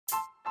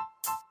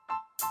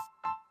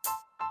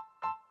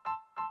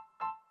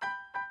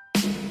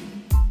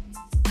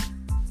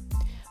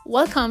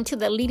Welcome to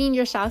the Leading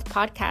Yourself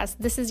podcast.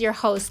 This is your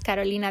host,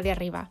 Carolina de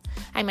Arriba.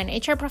 I'm an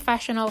HR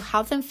professional,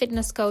 health and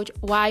fitness coach,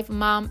 wife,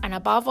 mom, and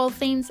above all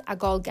things, a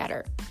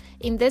goal-getter.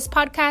 In this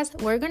podcast,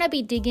 we're going to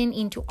be digging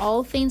into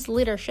all things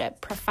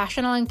leadership,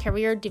 professional and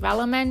career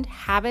development,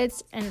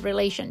 habits, and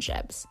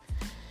relationships.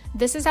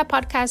 This is a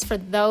podcast for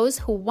those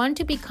who want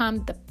to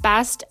become the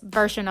best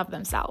version of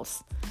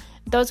themselves.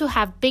 Those who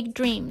have big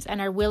dreams and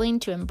are willing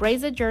to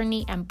embrace the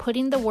journey and put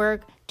in the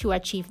work to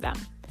achieve them.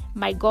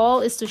 My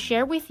goal is to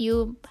share with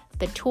you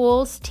the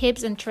tools,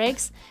 tips, and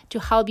tricks to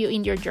help you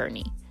in your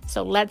journey.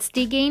 So let's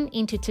dig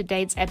into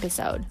today's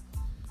episode.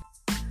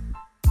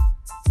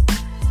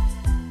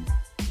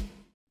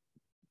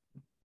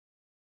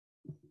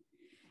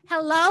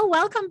 Hello,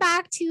 welcome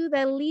back to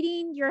the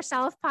Leading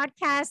Yourself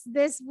podcast.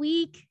 This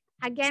week,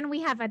 again,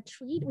 we have a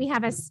treat. We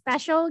have a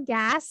special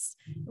guest.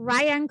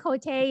 Ryan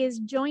Cote is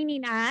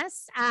joining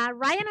us.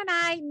 Ryan and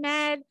I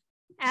met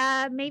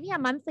maybe a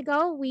month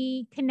ago.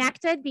 We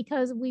connected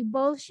because we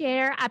both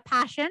share a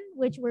passion,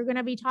 which we're going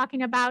to be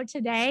talking about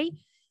today.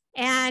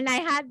 And I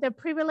had the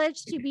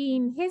privilege to be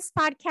in his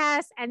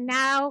podcast, and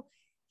now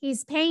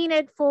he's paying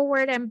it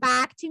forward and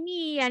back to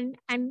me and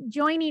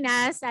joining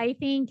us. I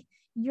think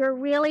you're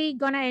really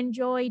going to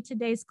enjoy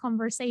today's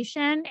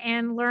conversation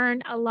and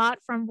learn a lot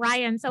from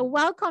Ryan. So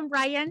welcome,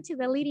 Ryan, to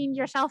the Leading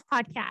Yourself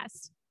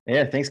podcast.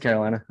 Yeah, thanks,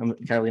 Carolina. I'm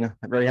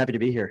very happy to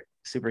be here.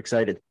 Super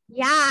excited.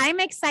 Yeah,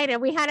 I'm excited.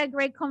 We had a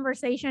great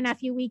conversation a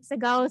few weeks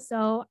ago,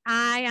 so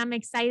I am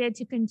excited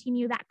to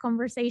continue that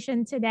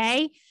conversation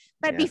today.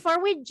 But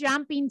before we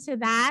jump into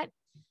that,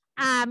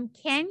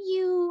 can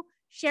you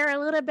share a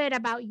little bit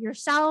about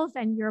yourself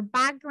and your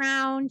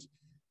background?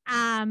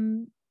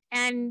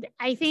 And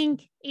I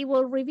think it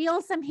will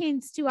reveal some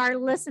hints to our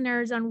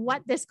listeners on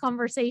what this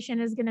conversation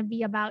is going to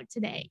be about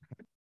today.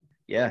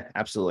 Yeah,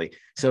 absolutely.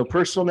 So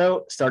personal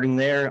note, starting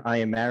there, I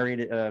am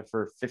married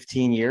for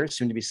 15 years,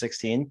 soon to be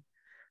 16,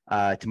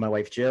 to my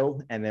wife, Jill.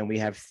 And then we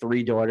have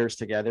 3 daughters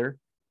together,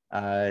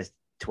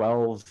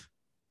 12,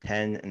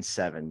 10, and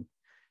 7.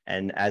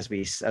 And as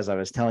I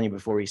was telling you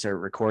before we started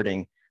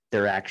recording,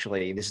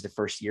 this is the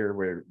first year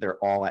where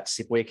they're all at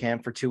sleepaway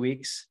camp for 2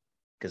 weeks,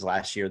 because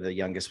last year the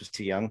youngest was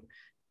too young.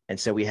 And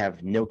so we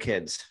have no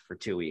kids for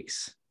 2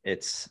 weeks.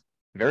 It's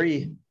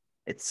very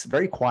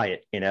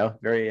quiet,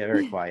 very,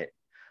 very quiet.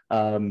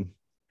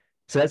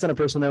 So that's on a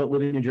personal note,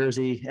 living in New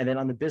Jersey. And then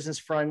on the business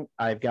front,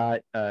 I've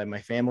got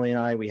my family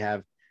and we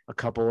have a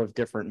couple of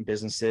different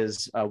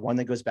businesses. One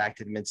that goes back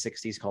to the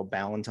mid-60s called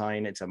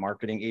Ballantine. It's a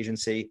marketing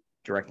agency,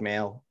 direct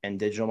mail and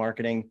digital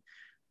marketing.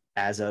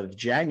 As of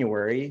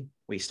January,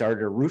 we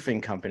started a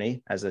roofing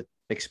company as an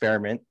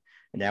experiment.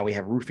 And now we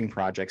have roofing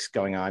projects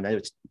going on.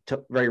 It's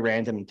very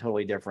random and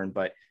totally different,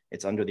 but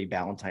it's under the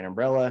Ballantine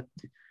umbrella.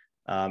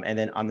 And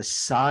then on the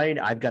side,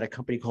 I've got a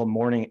company called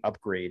Morning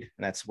Upgrade,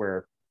 and that's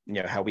where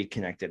how we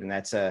connected. And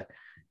that's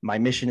my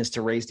mission is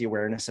to raise the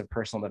awareness of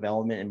personal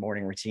development and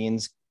morning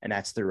routines. And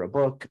that's through a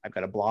book. I've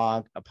got a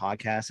blog, a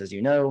podcast, as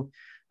you know.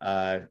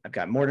 I've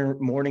got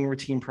morning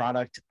routine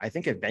product. I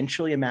think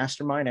eventually a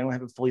mastermind. I don't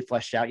have it fully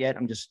fleshed out yet.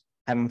 I'm just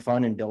having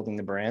fun and building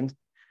the brand.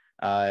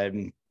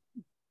 And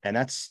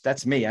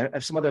that's me. I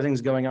have some other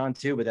things going on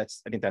too, but I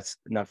think that's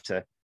enough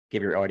to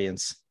give your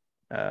audience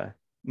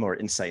more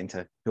insight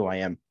into who I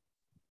am.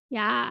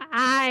 Yeah,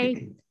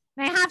 I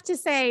have to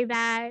say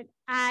that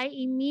I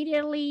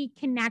immediately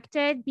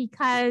connected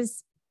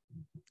because,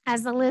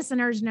 as the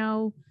listeners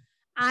know,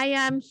 I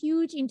am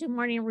huge into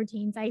morning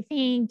routines. I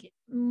think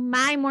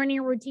my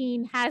morning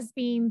routine has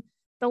been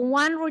the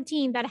one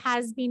routine that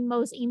has been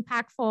most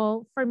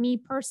impactful for me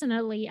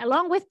personally,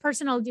 along with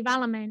personal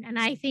development. And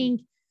I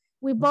think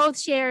we both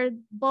share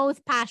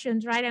both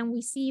passions, right? And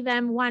we see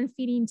them one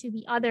feeding to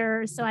the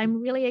other. So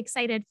I'm really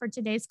excited for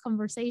today's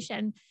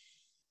conversation.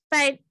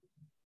 But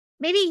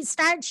maybe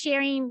start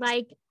sharing,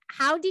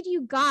 how did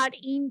you got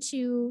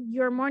into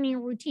your morning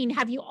routine?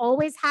 Have you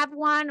always had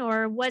one,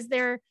 or was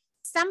there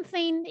some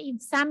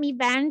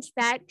event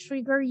that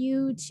triggered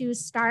you to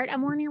start a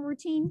morning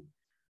routine?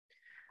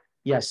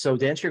 Yes. So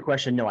to answer your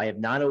question, no, I have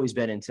not always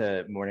been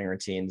into morning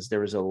routines.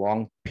 There was a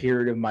long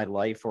period of my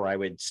life where I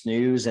would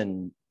snooze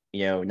and,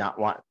 not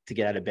want to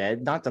get out of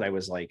bed. Not that I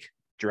was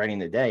dreading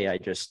the day. I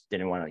just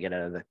didn't want to get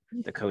out of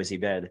the cozy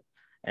bed.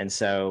 And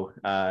so,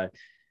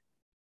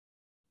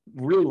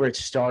 really where it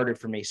started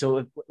for me.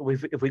 So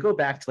if we go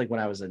back to when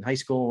I was in high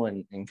school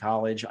and in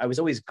college, I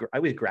always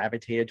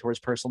gravitated towards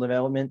personal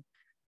development,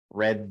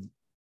 read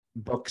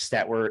books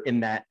that were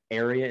in that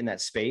area, in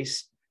that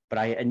space, but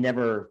I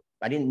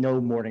didn't know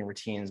morning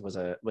routines was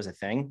a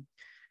thing.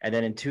 And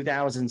then in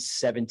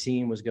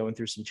 2017 was going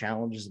through some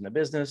challenges in the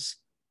business,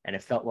 and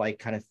it felt like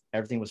kind of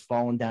everything was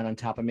falling down on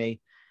top of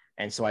me.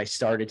 And so I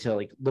started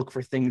to look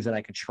for things that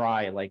I could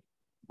try,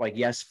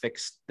 yes,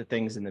 fix the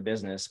things in the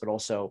business, but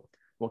also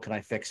what can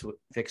I fix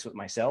with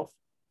myself?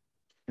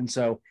 And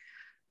so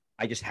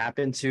I just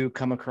happened to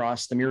come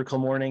across the Miracle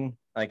Morning.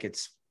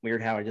 It's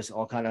weird how it just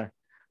all kind of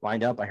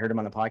lined up. I heard him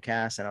on the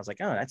podcast and I was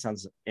like, oh, that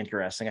sounds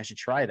interesting. I should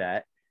try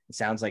that. It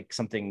sounds like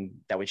something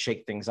that would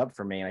shake things up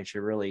for me. And I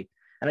should really,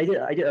 and I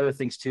did other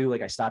things too.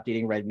 I stopped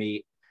eating red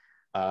meat.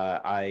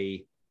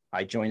 I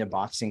joined a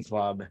boxing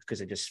club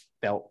because it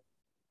felt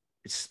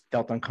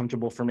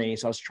uncomfortable for me.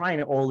 So I was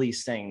trying all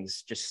these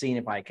things, just seeing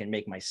if I can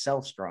make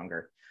myself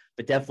stronger.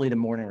 But definitely the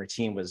morning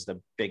routine was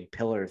the big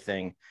pillar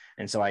thing.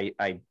 And so I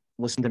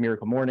listened to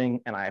Miracle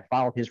Morning and I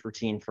followed his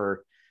routine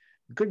for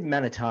a good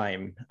amount of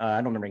time. I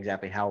don't remember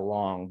exactly how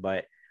long,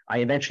 but I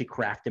eventually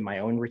crafted my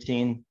own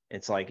routine.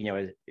 It's like,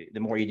 the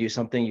more you do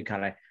something, you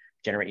kind of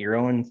generate your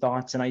own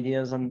thoughts and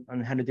ideas on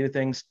how to do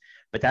things.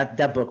 But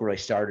that book really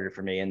started it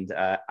for me. And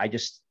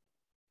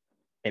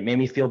it made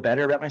me feel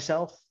better about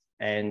myself,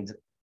 and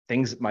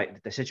the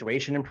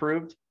situation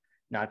improved.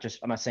 I'm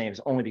not saying it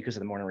was only because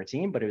of the morning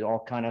routine, but it all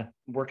kind of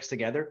works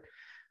together.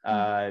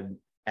 And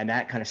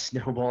that kind of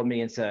snowballed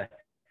me into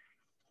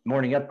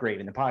Morning Upgrade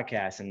in the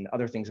podcast and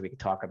other things that we could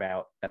talk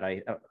about,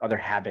 other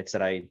habits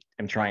that I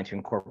am trying to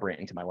incorporate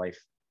into my life.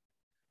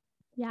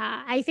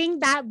 Yeah, I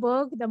think that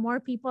book, the more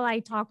people I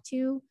talk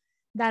to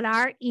that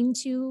are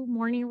into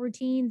morning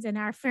routines and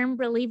are firm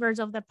believers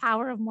of the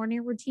power of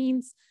morning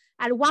routines,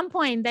 at one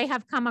point they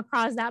have come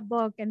across that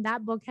book, and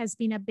that book has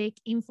been a big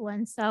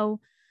influence. So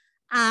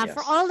yes.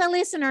 For all the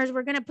listeners,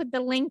 we're going to put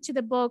the link to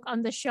the book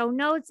on the show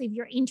notes if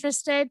you're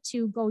interested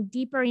to go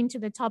deeper into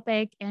the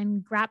topic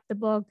and grab the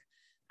book,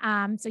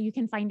 so you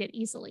can find it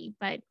easily.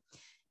 But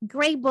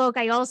great book.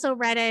 I also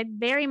read it,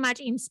 very much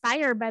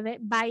inspired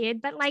by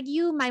it. But like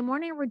you, my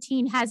morning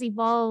routine has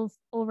evolved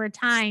over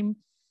time.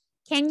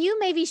 Can you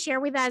maybe share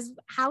with us,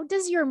 how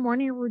does your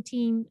morning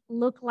routine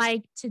look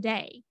like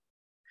today?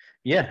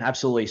 Yeah,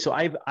 absolutely. So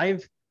I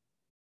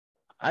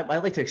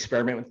like to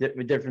experiment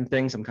with different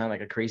things. I'm kind of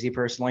like a crazy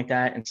person like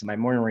that. And so my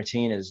morning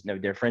routine is no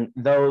different,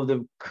 though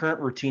the current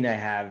routine I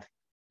have,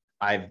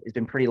 it's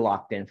been pretty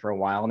locked in for a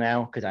while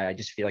now, because I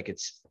just feel like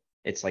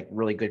it's like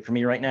really good for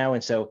me right now.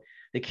 And so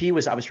the key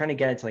was I was trying to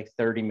get it to like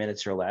 30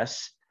 minutes or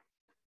less.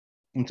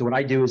 And so what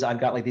I do is I've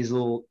got like these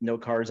little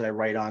note cards that I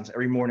write on. So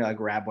every morning I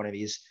grab one of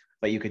these,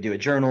 but you could do a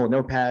journal, a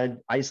notepad.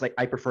 I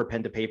prefer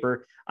pen to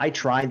paper. I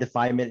tried the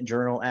 5-minute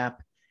journal app.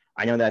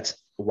 I know that's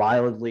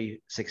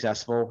wildly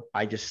successful.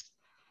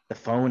 The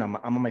phone, I'm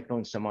on my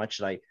phone so much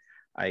that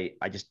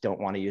I just don't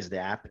want to use the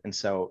app. And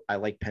so I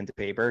like pen to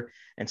paper.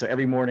 And so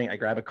every morning I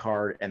grab a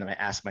card and then I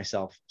ask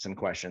myself some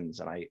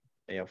questions.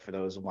 And for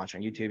those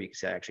watching on YouTube, you can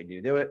see I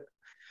actually do it.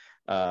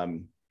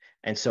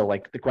 And so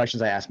like the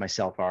questions I ask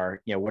myself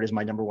are, what is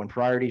my number one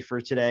priority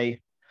for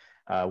today?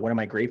 What am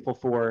I grateful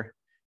for?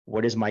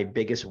 What is my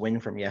biggest win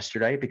from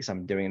yesterday? Because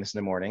I'm doing this in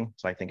the morning.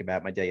 So I think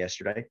about my day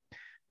yesterday.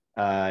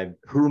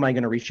 Who am I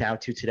going to reach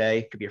out to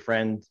today? Could be a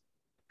friend,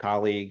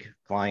 colleague,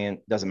 client,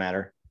 doesn't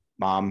matter.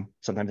 Mom,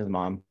 sometimes it's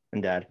mom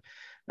and dad.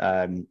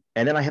 And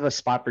then I have a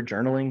spot for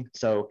journaling.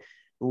 So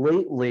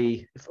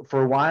lately,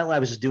 for a while, I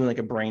was just doing like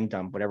a brain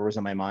dump, whatever was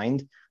on my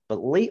mind.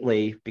 But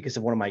lately, because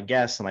of one of my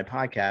guests on my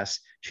podcast,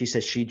 she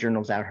says she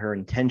journals out her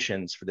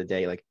intentions for the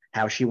day, like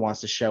how she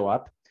wants to show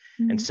up.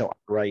 Mm-hmm. And so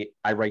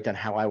I write down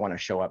how I want to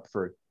show up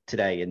for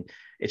today. And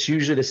it's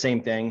usually the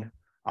same thing.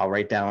 I'll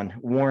write down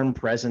warm,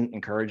 present,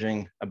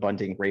 encouraging,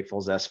 abundant,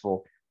 grateful,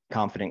 zestful,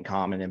 confident,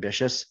 calm, and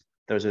ambitious.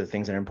 Those are the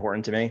things that are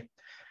important to me.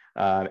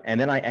 And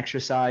then I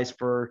exercise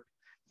for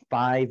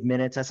 5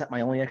 minutes. That's not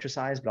my only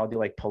exercise, but I'll do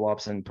like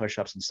pull-ups and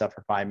push-ups and stuff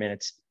for 5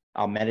 minutes.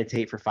 I'll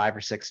meditate for 5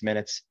 or 6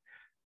 minutes.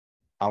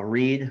 I'll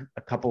read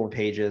a couple of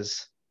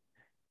pages,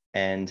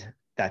 and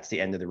that's the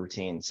end of the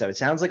routine. So it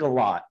sounds like a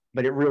lot,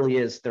 but it really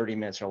is 30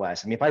 minutes or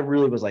less. I mean, if I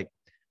really was like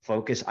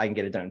focused, I can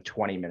get it done in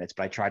 20 minutes,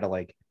 but I try to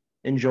like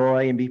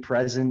enjoy and be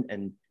present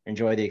and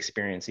enjoy the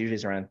experience. Usually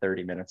it's around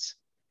 30 minutes.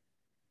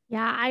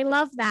 Yeah, I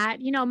love that.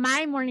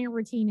 My morning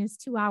routine is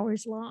 2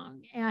 hours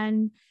long.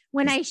 And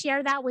when I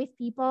share that with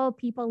people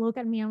look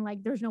at me and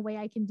like, there's no way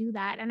I can do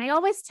that. And I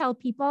always tell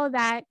people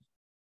that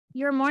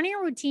your morning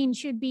routine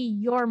should be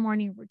your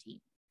morning routine.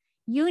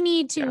 You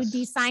need to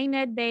design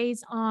it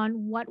based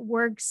on what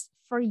works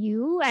for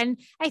you. And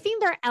I think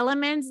there are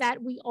elements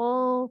that we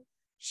all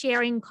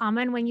share in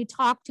common when you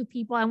talk to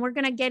people. And we're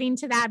going to get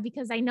into that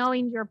because I know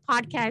in your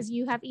podcast,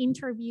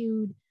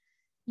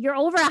 you're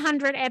over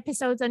 100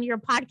 episodes on your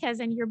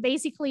podcast, and you're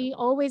basically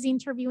always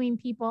interviewing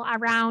people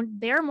around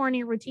their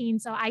morning routine.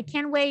 So I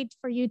can't wait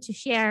for you to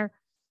share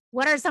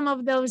what are some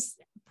of those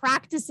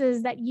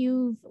practices that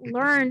you've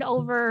learned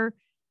over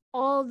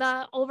all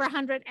the over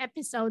 100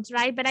 episodes,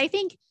 right? But I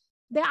think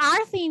there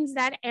are things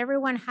that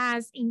everyone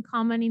has in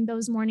common in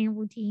those morning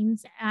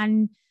routines,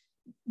 and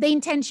the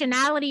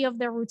intentionality of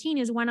their routine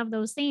is one of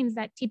those things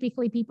that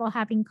typically people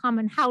have in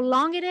common. How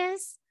long it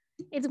is,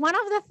 it's one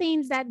of the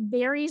things that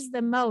varies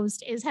the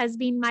most, has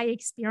been my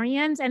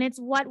experience, and it's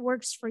what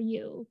works for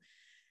you.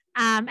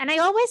 And I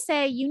always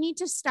say you need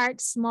to start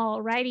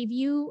small, right?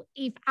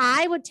 If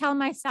I would tell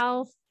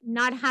myself,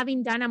 not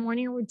having done a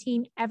morning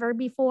routine ever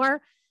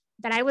before,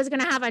 that I was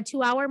going to have a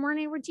 2-hour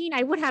morning routine,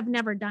 I would have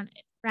never done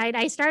it, right?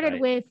 I started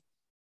with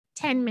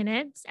 10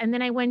 minutes, and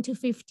then I went to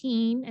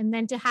 15, and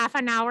then to half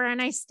an hour,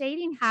 and I stayed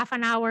in half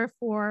an hour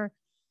for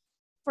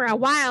for a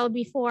while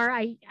before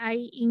I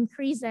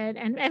increase it.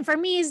 And for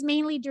me, it's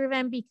mainly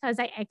driven because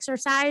I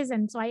exercise.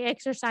 And so I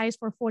exercise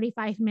for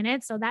 45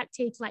 minutes. So that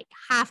takes like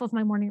half of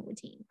my morning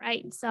routine,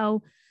 right?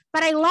 So,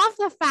 but I love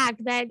the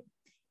fact that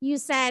you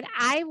said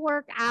I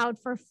work out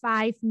for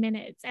 5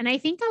 minutes. And I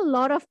think a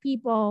lot of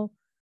people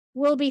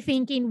will be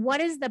thinking,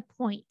 what is the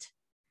point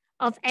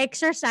of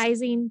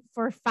exercising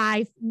for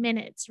 5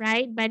 minutes,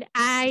 right? But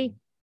I'll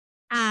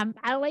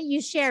let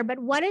you share, but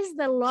what is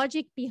the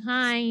logic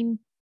behind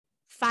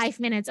 5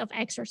 minutes of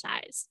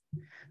exercise?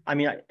 I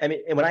mean,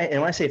 when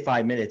I say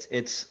 5 minutes,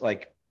 it's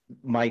like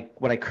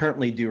what I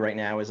currently do right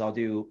now is I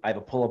have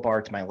a pull-up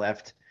bar to my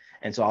left.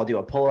 And so I'll do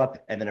a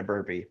pull-up and then a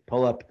burpee,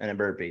 pull-up and a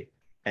burpee,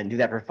 and do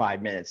that for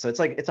 5 minutes. So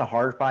it's a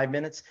hard 5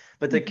 minutes,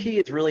 but the key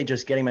is really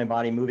just getting my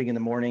body moving in the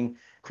morning,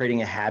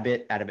 creating a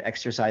habit out of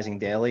exercising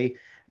daily.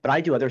 But I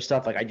do other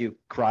stuff, like I do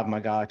Krav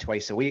Maga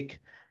twice a week,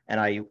 and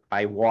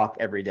I walk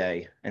every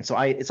day. And so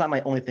it's not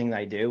my only thing that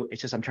I do.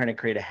 It's just I'm trying to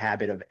create a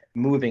habit of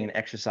moving and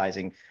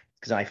exercising,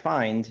 because I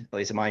find, at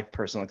least in my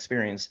personal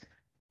experience,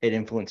 it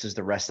influences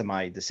the rest of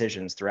my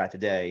decisions throughout the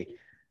day.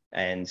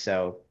 And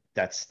so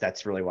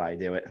that's really why I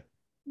do it.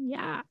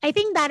 Yeah, I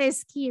think that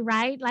is key,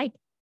 right? Like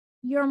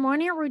your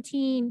morning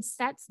routine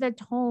sets the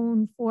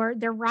tone for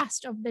the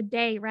rest of the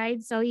day,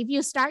 right? So if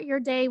you start your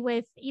day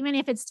with, even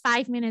if it's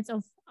 5 minutes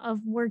of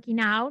working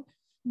out,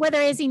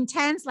 whether it's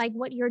intense, like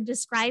what you're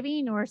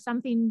describing, or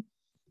something,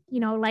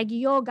 like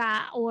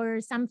yoga or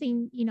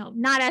something,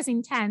 not as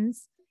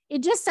intense,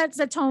 it just sets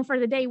the tone for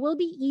the day. Will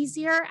be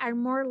easier and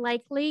more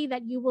likely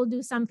that you will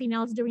do something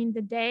else during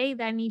the day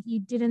than if you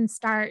didn't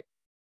start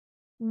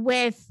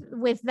with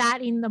that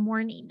in the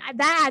morning.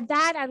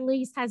 That at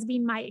least has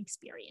been my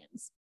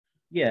experience.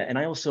 Yeah, and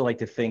I also like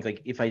to think,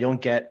 like, if I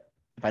don't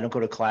go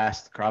to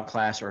class, crowd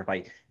class, or if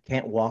I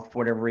can't walk for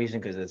whatever reason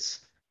because it's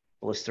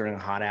blistering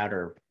hot out,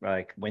 or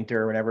like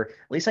winter or whatever,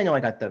 at least I know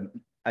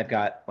I've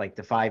got like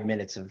the 5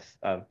 minutes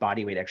of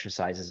body weight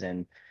exercises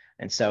in.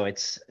 And so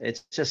it's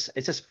just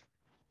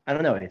I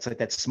don't know, it's like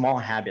that small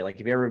habit. Like,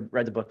 if you ever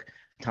read the book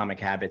Atomic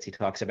Habits, he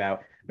talks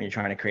about when you're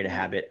trying to create a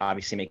habit,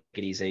 obviously make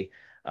it easy,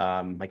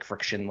 like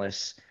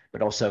frictionless,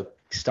 but also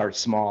start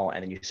small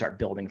and then you start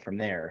building from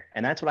there.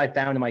 And that's what I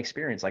found in my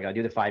experience. Like, I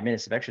do the 5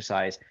 minutes of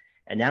exercise,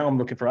 and now I'm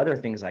looking for other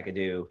things I could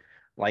do,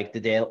 like the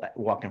day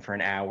walking for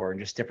an hour and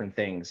just different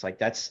things.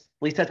 Like, at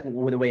least that's the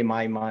way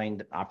my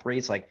mind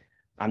operates. Like,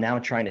 I'm now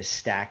trying to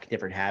stack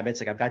different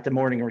habits. Like, I've got the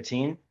morning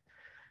routine,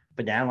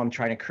 but now I'm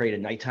trying to create a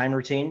nighttime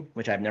routine,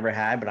 which I've never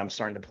had, but I'm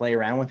starting to play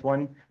around with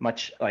one,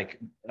 much like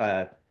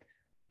a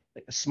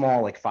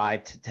small, like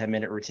 5 to 10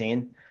 minute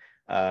routine.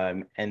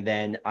 And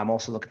then I'm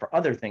also looking for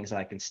other things that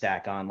I can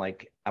stack on.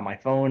 Like, on my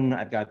phone,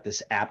 I've got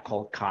this app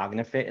called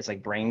Cognifit. It's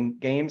like brain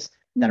games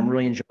that I'm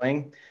really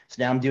enjoying.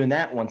 So now I'm doing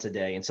that once a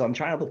day. And so I'm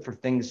trying to look for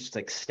things just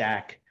like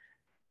stack.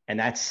 And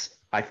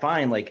I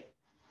find, like,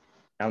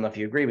 I don't know if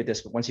you agree with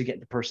this, but once you get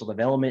into personal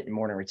development and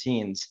morning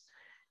routines,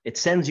 it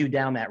sends you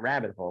down that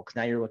rabbit hole, because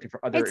now you're looking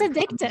for other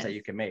improvements that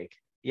you can make.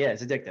 Yeah,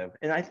 it's addictive.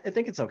 And I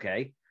think it's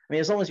okay. I mean,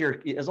 as long as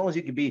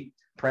you can be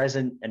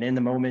present and in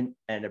the moment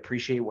and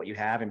appreciate what you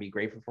have and be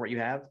grateful for what you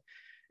have,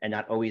 and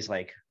not always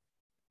like,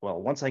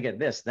 well, once I get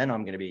this, then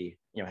I'm going to be,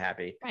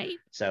 happy. Right.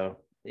 So,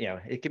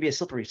 it could be a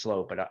slippery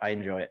slope, but I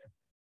enjoy it.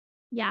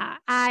 Yeah,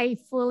 I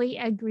fully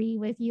agree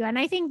with you. And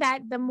I think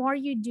that the more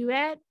you do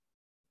it,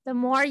 the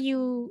more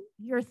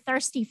you're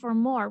thirsty for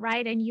more,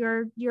 right? And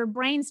your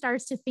brain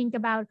starts to think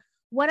about,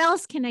 what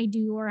else can I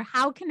do, or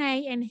how can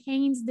I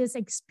enhance this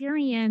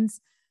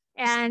experience?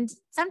 And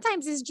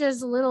sometimes it's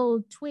just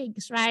little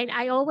tweaks, right?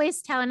 I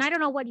always tell, and I don't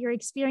know what your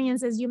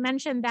experience is. You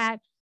mentioned that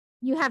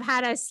you have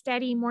had a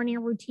steady morning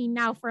routine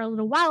now for a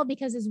little while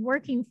because it's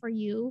working for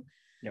you.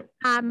 Yep.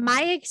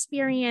 My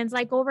experience,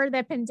 like over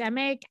the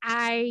pandemic,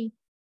 I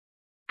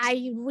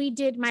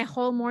redid my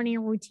whole morning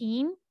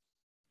routine.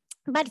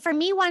 But for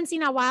me, once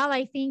in a while,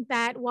 I think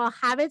that while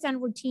habits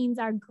and routines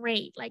are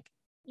great, like,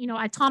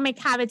 Atomic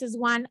Habits is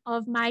one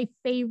of my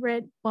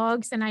favorite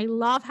books, and I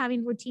love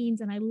having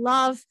routines and I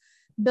love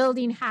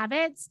building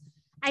habits.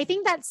 I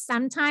think that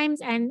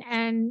sometimes,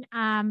 and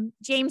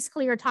James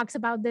Clear talks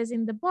about this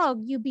in the book,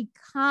 you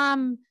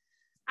become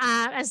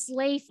a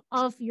slave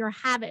of your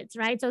habits,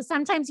 right? So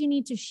sometimes you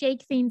need to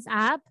shake things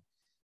up.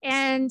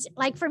 And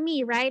like for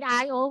me, right,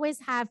 I always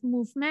have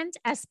movement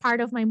as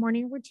part of my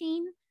morning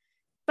routine.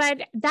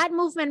 But that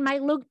movement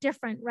might look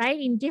different, right,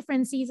 in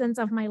different seasons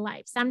of my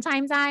life.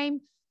 Sometimes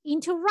I'm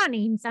into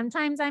running.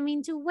 Sometimes I'm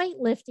into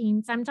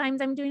weightlifting.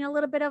 Sometimes I'm doing a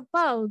little bit of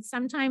both.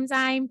 Sometimes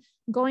I'm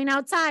going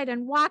outside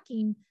and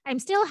walking. I'm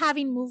still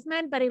having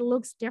movement, but it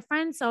looks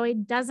different. So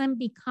it doesn't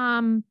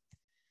become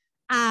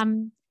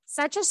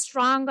such a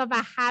strong of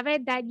a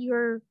habit that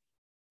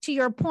to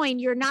your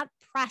point, you're not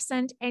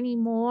present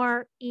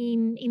anymore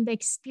in the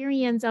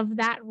experience of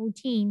that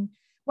routine.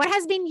 What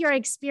has been your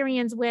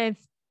experience with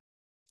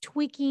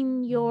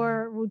tweaking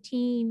your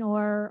routine,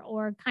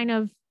 or kind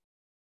of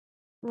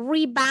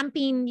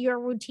revamping your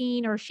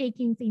routine, or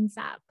shaking things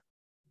up?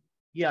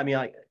 Yeah, I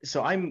mean,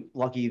 so I'm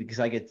lucky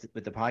because I get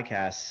with the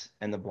podcasts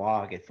and the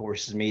blog, it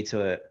forces me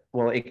to,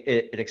 well,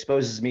 it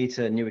exposes me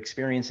to new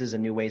experiences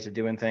and new ways of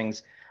doing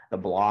things. The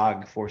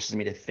blog forces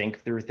me to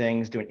think through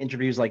things. Doing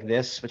interviews like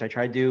this, which I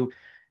try to do,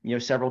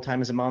 several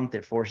times a month,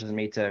 it forces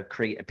me to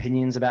create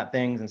opinions about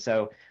things. And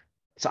so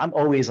I'm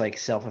always like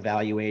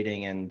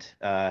self-evaluating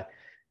and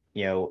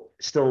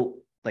still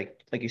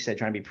like you said,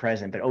 trying to be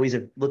present, but always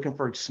looking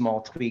for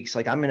small tweaks.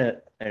 Like I'm in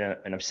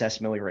an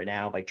obsessed mode right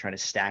now, like trying to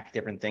stack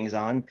different things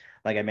on.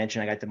 Like I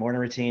mentioned, I got the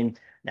morning routine.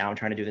 Now I'm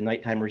trying to do the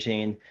nighttime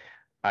routine.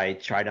 I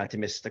try not to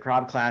miss the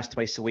crowd class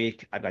twice a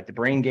week. I've got the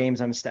brain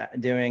games I'm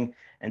doing,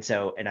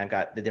 and I've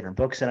got the different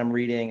books that I'm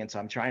reading, and so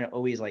I'm trying to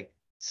always like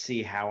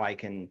see how I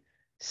can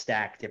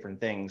stack different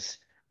things.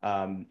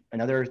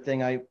 Another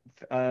thing I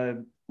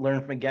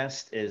learned from a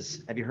guest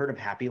is, have you heard of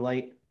Happy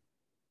Light?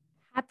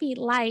 Happy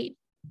Light.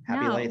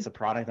 Happy Light, No. it's a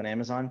product on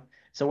Amazon.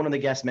 So one of the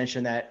guests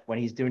mentioned that when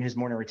he's doing his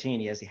morning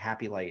routine, he has the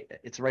Happy Light.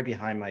 It's right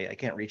behind I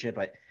can't reach it,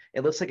 but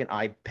it looks like an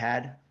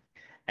iPad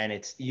and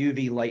it's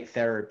UV light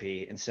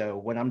therapy. And so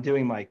when I'm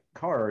doing my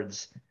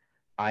cards,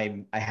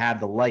 I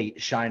have the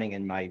light shining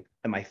in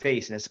my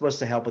face, and it's supposed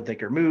to help with like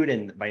your mood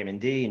and vitamin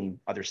D and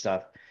other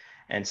stuff.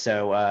 And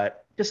so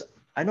just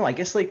I know, I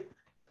guess like I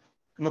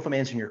don't know if I'm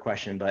answering your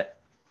question, but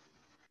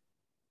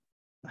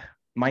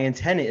my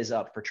antenna is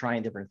up for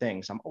trying different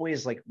things. I'm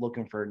always like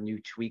looking for new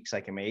tweaks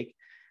I can make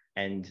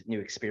and new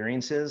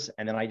experiences.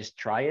 And then I just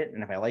try it.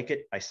 And if I like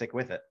it, I stick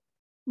with it.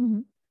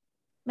 Mm-hmm.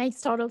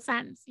 Makes total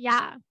sense.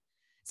 Yeah.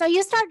 So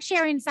you start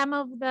sharing some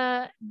of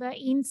the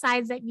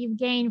insights that you've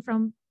gained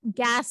from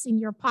guests in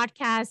your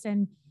podcast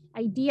and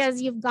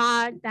ideas you've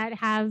got that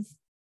have,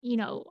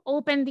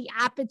 opened the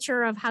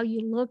aperture of how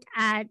you look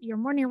at your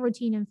morning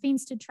routine and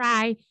things to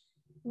try.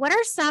 What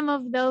are some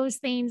of those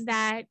things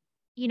that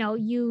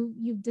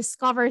you've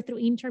discovered through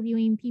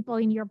interviewing people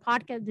in your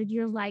podcast that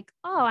you're like,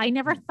 oh, I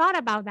never thought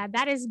about that.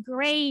 That is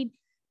great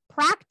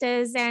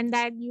practice, and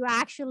that you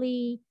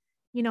actually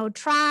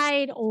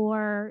tried,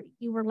 or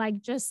you were like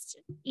just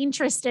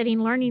interested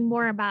in learning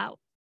more about?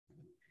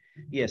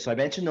 Yeah. So I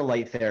mentioned the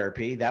light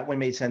therapy. That one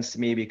made sense to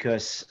me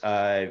because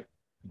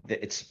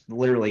it's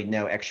literally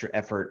no extra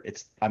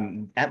effort.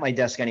 I'm at my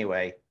desk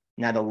anyway.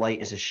 Now the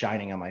light is just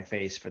shining on my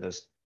face for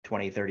those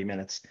 20, 30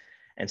 minutes.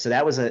 And so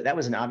that was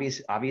an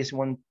obvious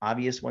one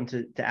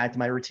to add to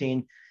my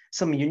routine.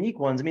 Some unique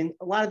ones. I mean,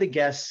 a lot of the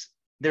guests,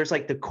 there's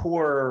like the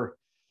core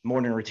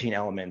morning routine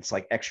elements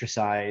like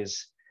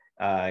exercise,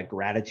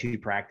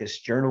 gratitude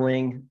practice,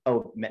 journaling,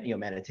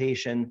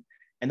 meditation,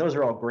 and those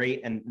are all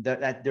great. And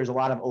that there's a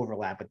lot of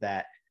overlap with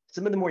that.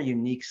 Some of the more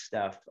unique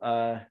stuff.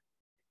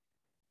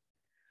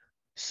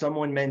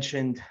 Someone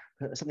mentioned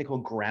something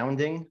called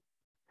grounding,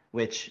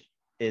 which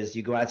is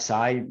you go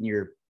outside and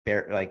you're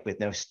bare, like with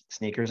no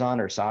sneakers on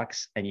or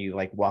socks, and you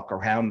like walk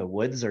around the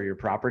woods or your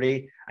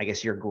property. I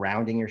guess you're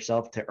grounding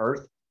yourself to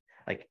earth,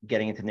 like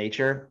getting into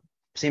nature.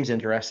 Seems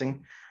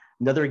interesting.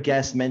 Another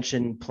guest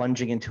mentioned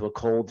plunging into a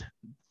cold.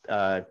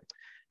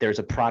 There's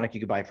a product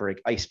you could buy for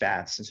like ice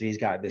baths, and so he's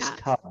got this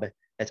tub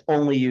that's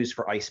only used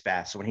for ice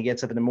baths. So when he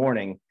gets up in the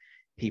morning,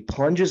 he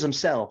plunges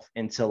himself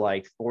into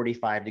like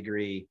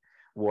 45-degree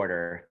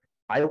water.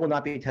 I will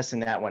not be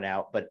testing that one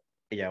out, but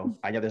I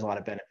know there's a lot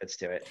of benefits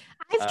to it.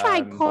 I've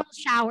tried cold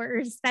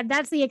showers.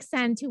 That's the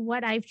extent to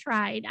what I've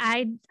tried.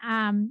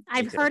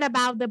 I've heard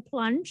about the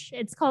plunge.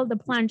 It's called the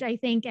plunge, I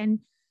think, and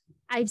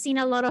I've seen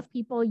a lot of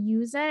people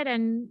use it.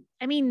 And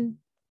I mean,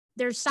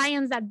 there's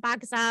science that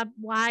backs up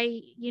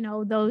why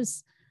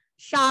those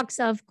shocks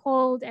of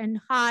cold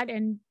and hot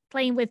and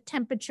playing with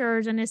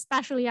temperatures, and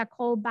especially a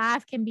cold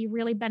bath, can be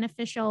really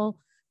beneficial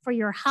for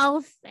your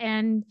health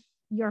and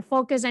your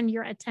focus and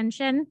your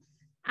attention.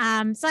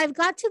 So I've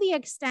got to the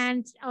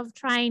extent of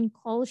trying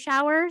cold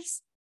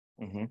showers,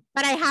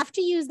 but I have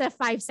to use the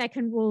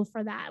 5-second rule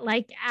for that.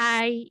 Like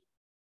I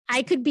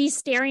could be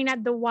staring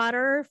at the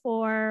water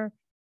for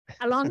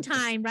a long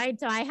time, right?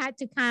 So I had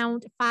to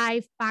count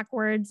 5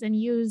 backwards and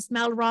use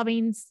Mel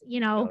Robbins,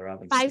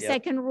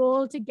 5-second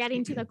rule to get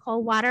into the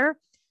cold water.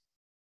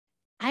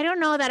 I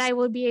don't know that I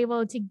would be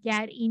able to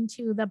get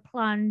into the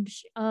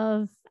plunge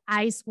of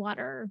ice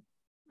water.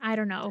 I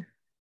don't know.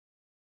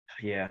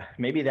 Yeah,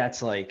 maybe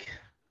that's like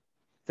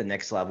the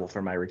next level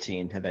for my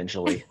routine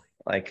eventually.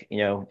 Like,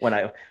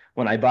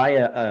 when I buy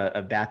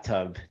a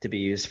bathtub to be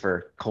used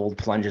for cold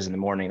plunges in the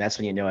morning, that's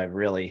when I've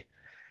really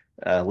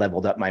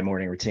leveled up my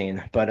morning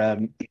routine.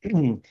 But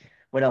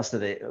what else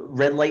did they?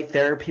 Red light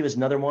therapy was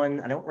another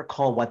one. I don't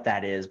recall what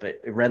that is, but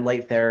red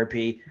light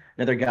therapy.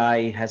 Another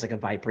guy has like a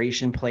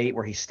vibration plate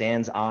where he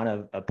stands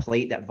on a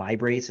plate that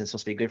vibrates. And it's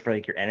supposed to be good for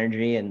like your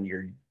energy and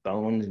your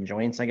bones and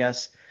joints, I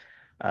guess.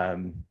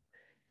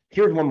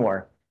 Here's one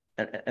more,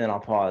 and then I'll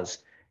pause.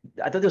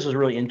 I thought this was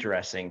really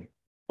interesting.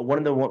 One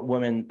of the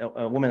women,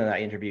 a woman that I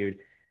interviewed,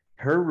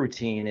 her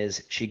routine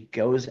is she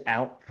goes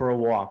out for a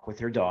walk with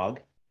her dog.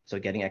 So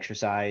getting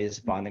exercise,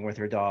 bonding with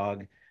her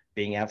dog,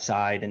 being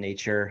outside in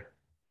nature.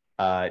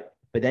 But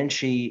then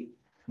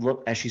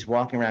as she's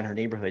walking around her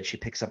neighborhood, she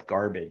picks up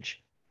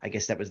garbage. I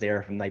guess that was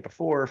there from the night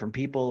before, from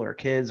people or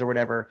kids or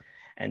whatever.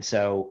 And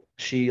so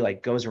she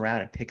like goes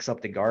around and picks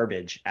up the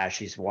garbage as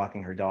she's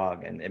walking her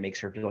dog, and it makes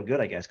her feel good,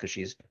 I guess, because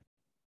she's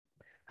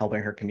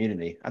helping her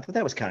community. I thought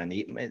that was kind of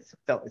neat. It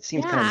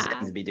seems kind of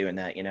zen to be doing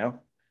that, you know?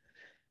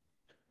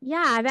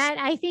 Yeah, that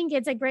I think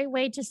it's a great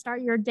way to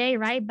start your day,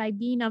 right? By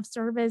being of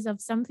service of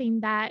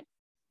something that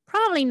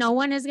probably no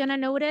one is going to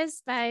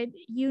notice, but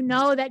you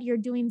know that you're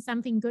doing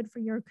something good for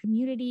your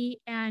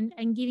community and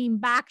giving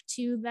back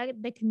to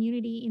the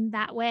community in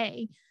that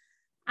way.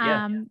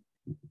 Yeah.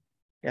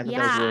 Yeah, I thought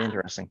that was really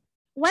interesting.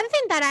 One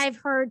thing that I've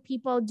heard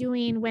people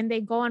doing when they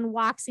go on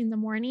walks in the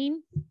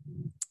morning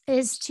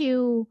is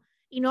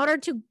in order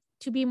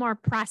to be more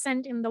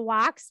present in the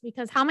walks,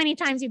 because how many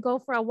times you go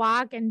for a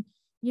walk and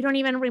you don't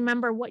even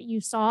remember what you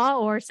saw,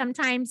 or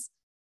sometimes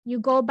you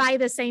go by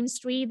the same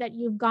street that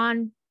you've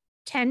gone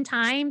 10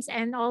 times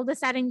and all of a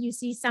sudden you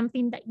see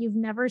something that you've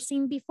never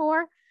seen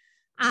before.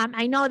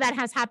 I know that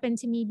has happened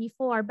to me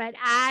before, but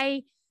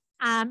I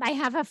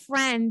have a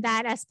friend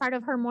that as part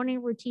of her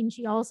morning routine,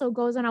 she also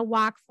goes on a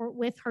walk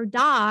with her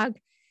dog.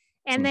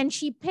 And then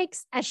she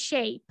picks a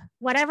shape,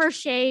 whatever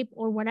shape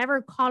or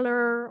whatever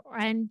color,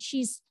 and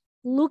she's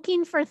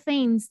looking for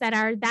things that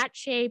are that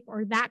shape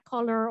or that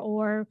color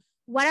or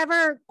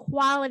whatever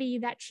quality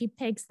that she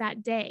picks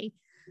that day.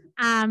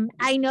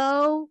 I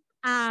know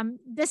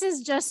this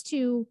is just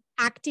to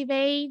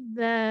activate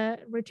the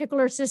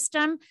reticular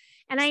system.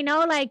 And I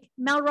know like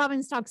Mel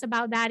Robbins talks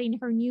about that in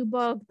her new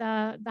book,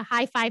 the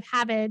High Five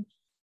Habit.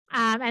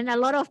 And a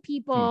lot of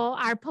people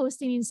are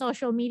posting in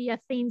social media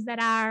things that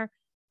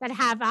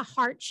have a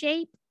heart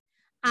shape.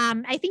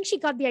 I think she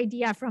got the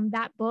idea from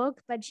that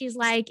book, but she's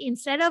like,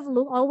 instead of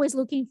always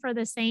looking for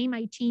the same,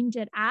 I change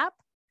it up.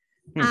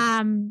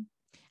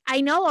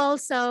 I know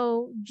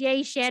also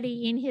Jay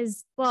Shetty in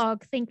his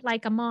book, Think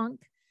Like a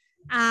Monk,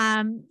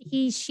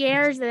 he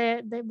shares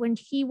that when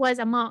he was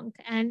a monk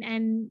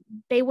and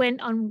they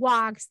went on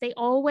walks, they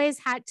always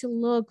had to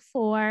look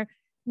for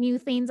new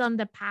things on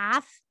the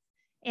path.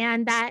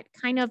 And that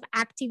kind of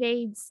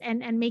activates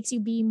and makes you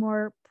be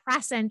more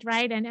present,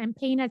 right? And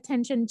paying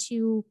attention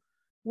to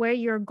where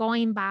you're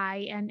going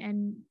by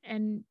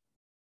and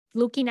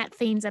looking at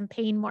things and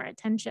paying more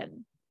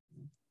attention.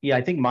 Yeah,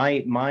 I think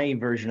my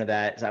version of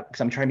that is because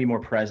I'm trying to be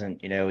more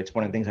present. You know, it's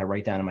one of the things I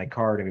write down in my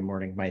card every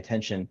morning.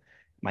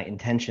 My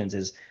intentions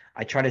is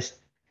I'm trying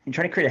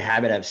to create a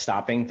habit of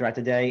stopping throughout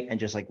the day and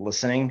just like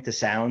listening to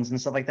sounds and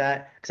stuff like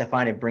that, because I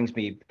find it brings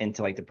me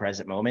into like the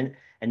present moment.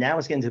 And now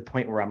it's getting to the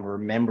point where I'm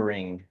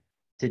remembering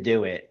to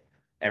do it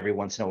every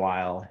once in a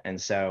while. And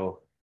so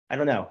I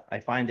don't know. I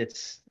find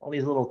it's all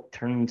these little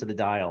turns to the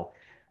dial.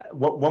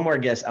 One more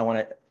guess I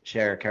want to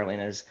share,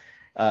 Carolina, is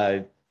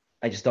I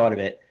just thought of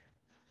it.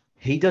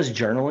 He does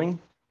journaling.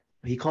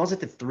 He calls it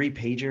the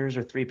 3-pagers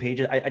or 3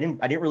 pages. I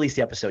didn't release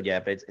the episode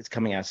yet, but it's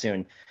coming out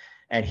soon.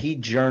 And he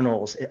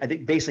journals. I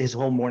think basically his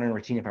whole morning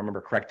routine, if I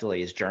remember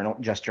correctly, is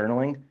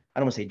journaling. I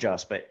don't want to say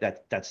just, but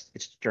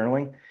it's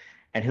journaling.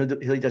 And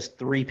he does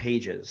 3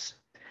 pages.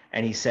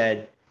 And he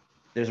said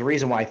there's a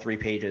reason why 3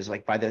 pages.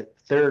 Like by the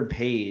 3rd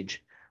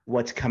page,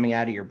 what's coming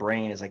out of your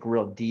brain is like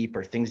real deep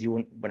or things you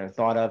wouldn't have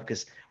thought of.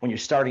 Because when you're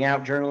starting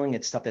out journaling,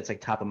 it's stuff that's like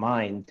top of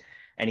mind.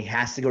 And he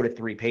has to go to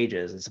 3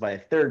 pages. And so by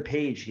the 3rd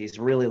page, he's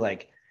really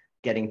like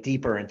getting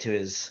deeper into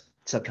his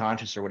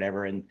subconscious or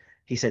whatever. And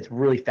he said it's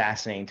really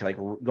fascinating to like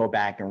go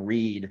back and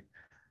read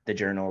the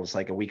journals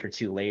like a week or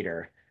 2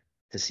 later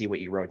to see what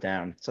you wrote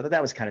down. So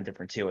that was kind of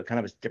different too. It kind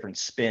of was a different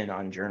spin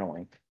on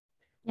journaling.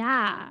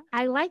 Yeah,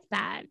 I like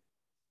that.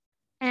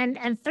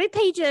 And 3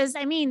 pages,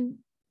 I mean,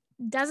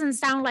 doesn't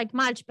sound like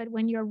much, but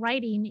when you're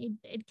writing,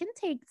 it can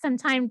take some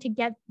time to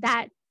get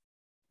that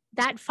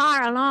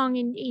far along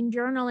in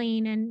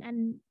journaling.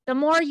 And the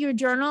more you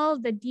journal,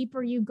 the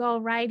deeper you go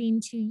right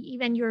into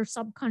even your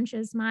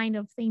subconscious mind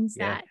of things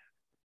that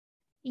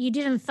you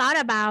didn't thought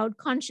about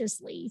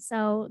consciously.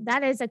 So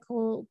that is a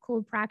cool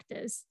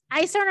practice.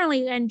 I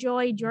certainly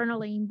enjoy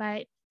journaling,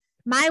 but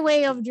my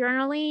way of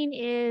journaling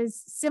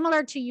is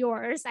similar to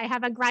yours. I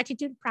have a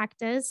gratitude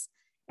practice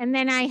and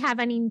then I have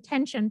an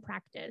intention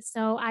practice.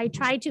 So I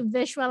try to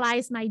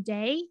visualize my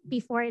day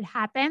before it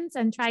happens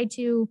and try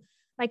to,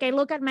 like, I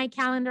look at my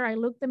calendar, I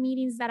look the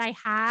meetings that I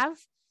have,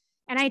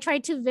 and I try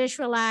to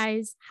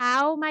visualize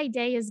how my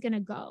day is going to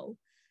go.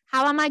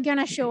 How am I going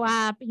to show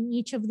up in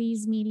each of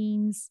these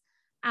meetings?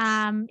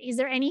 Is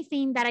there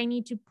anything that I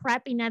need to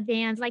prep in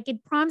advance? Like,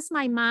 it prompts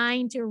my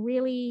mind to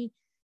really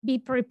be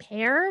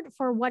prepared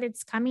for what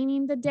it's coming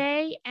in the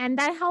day. And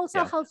that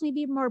also helps me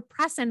be more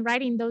present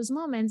right in those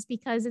moments,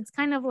 because it's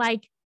kind of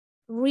like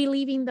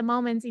reliving the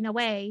moments in a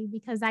way,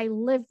 because I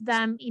live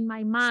them in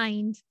my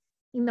mind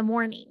in the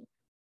morning.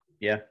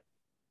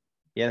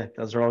 Yeah,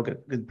 those are all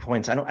good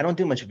points. I don't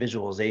do much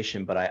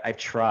visualization, but I've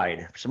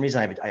tried. For some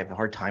reason, I have a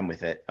hard time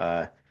with it.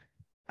 I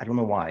don't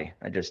know why.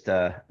 I just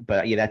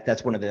but yeah,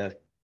 that's one of the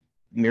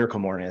Miracle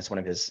Morning. It's one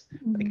of his,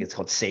 I think it's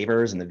called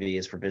Savers, and the V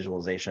is for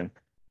visualization.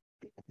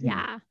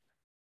 Yeah,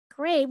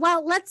 great.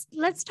 Well,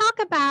 let's talk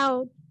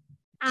about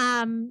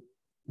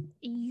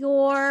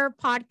your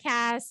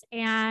podcast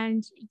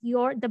and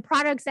the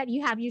products that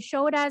you have. You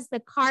showed us the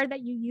card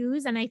that you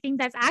use, and I think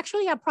that's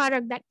actually a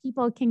product that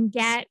people can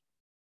get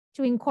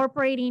to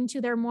incorporate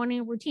into their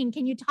morning routine.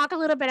 Can you talk a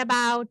little bit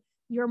about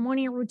your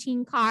morning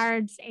routine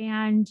cards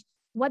and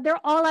what they're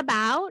all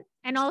about,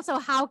 and also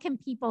how can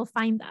people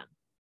find them?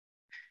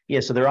 Yeah,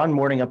 so they're on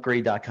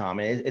morningupgrade.com.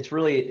 And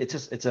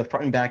it's a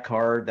front and back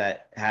card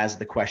that has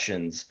the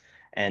questions.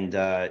 And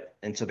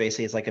so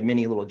basically it's like a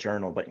mini little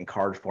journal, but in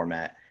card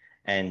format.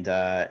 And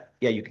yeah,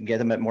 you can get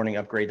them at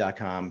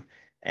morningupgrade.com.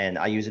 And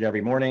I use it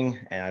every morning.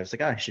 And I was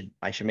like, oh,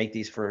 I should make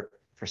these for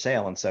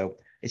sale. And so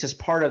it's just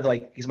part of,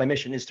 like, because my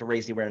mission is to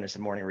raise the awareness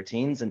of morning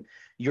routines. And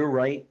you're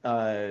right,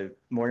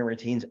 morning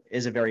routines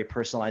is a very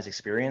personalized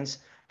experience,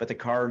 but the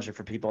cards are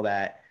for people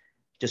that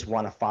just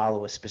want to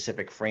follow a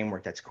specific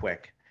framework that's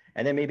quick.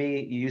 And then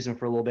maybe you use them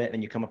for a little bit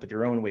and you come up with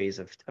your own ways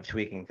of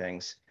tweaking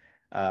things.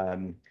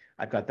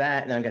 I've got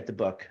that, and then I've got the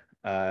book,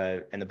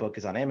 and the book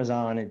is on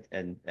Amazon,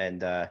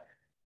 and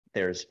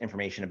there's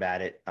information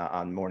about it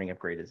on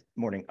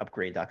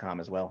morningupgrade.com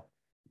as well.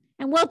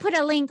 And we'll put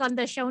a link on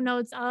the show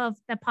notes of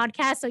the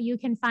podcast so you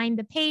can find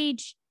the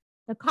page,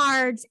 the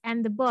cards,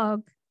 and the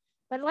book.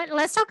 But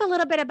let's talk a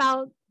little bit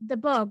about the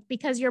book,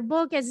 because your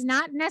book is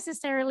not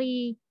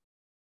necessarily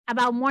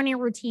about morning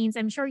routines.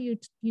 I'm sure you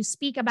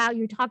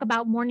talk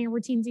about morning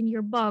routines in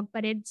your book,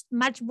 but it's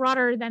much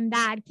broader than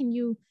that. Can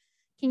you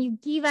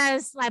give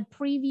us a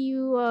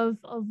preview of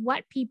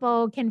what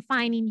people can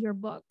find in your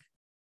book?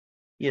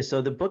 Yeah,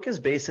 so the book is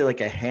basically like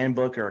a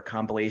handbook or a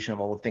compilation of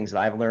all the things that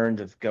I've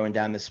learned of going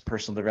down this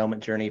personal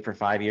development journey for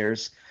 5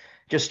 years.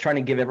 Just trying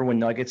to give everyone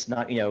nuggets.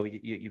 Not,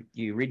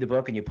 you read the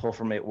book and you pull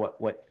from it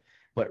what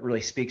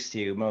really speaks to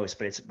you most.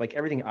 But it's like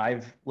everything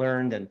I've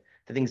learned and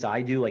the things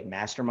I do, like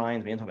masterminds.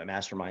 We didn't talk about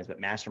masterminds, but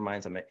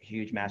masterminds. I'm a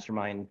huge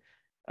mastermind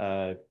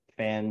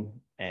fan,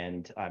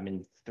 and I'm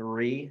in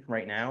 3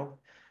 right now.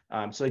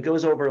 So it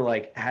goes over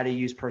like how to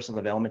use personal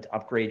development to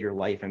upgrade your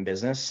life and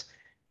business.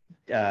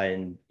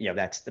 And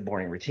that's the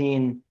morning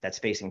routine, that's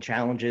facing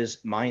challenges,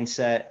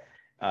 mindset,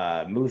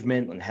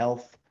 movement, and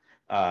health.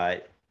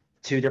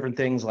 2 different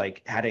things,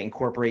 like how to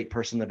incorporate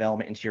personal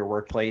development into your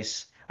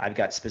workplace. I've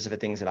got specific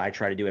things that I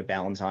try to do at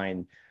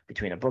Ballantine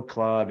between a book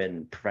club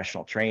and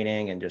professional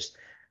training and just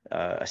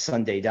a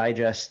Sunday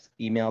digest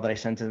email that I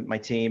send to my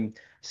team.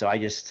 So I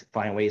just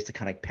find ways to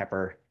kind of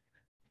pepper,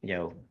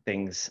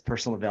 things,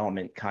 personal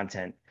development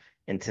content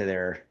into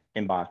their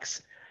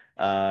inbox.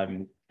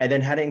 And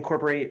then how to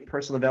incorporate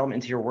personal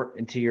development into your work,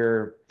 into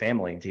your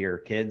family, into your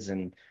kids,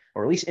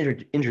 or at least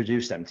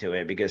introduce them to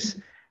it, because,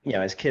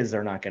 as kids,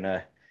 they're not going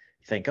to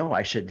think, oh,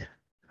 I should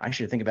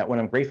think about what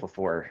I'm grateful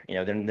for.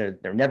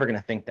 They're never going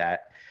to think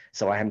that.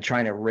 So I'm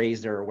trying to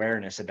raise their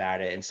awareness about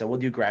it. And so we'll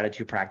do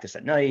gratitude practice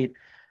at night,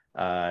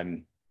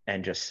 and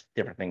just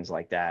different things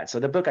like that.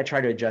 So the book, I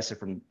try to adjust it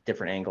from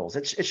different angles.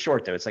 It's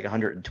short though. It's like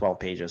 112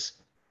 pages.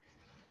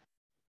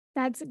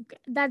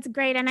 That's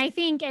great. And I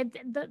think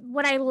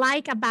what I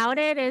like about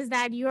it is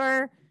that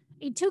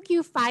it took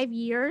you 5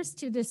 years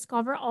to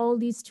discover all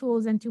these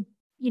tools and to,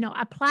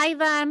 apply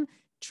them,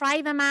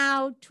 try them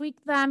out,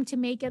 tweak them to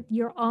make it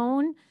your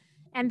own.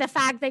 And the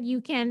fact that you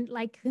can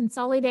like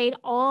consolidate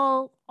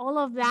all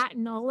of that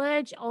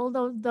knowledge, all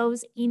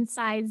those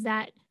insights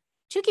that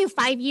took you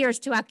 5 years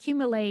to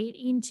accumulate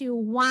into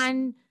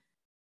one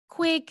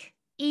quick,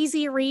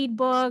 easy read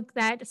book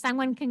that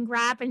someone can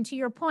grab. And to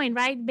your point,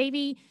 right?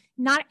 Maybe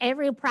not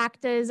every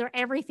practice or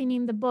everything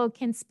in the book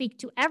can speak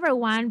to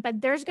everyone,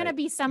 but there's going to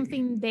be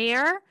something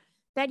there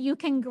that you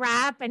can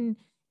grab and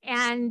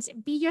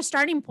be your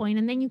starting point.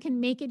 And then you can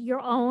make it your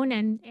own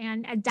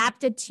and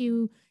adapt it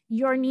to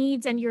your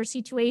needs and your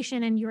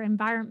situation and your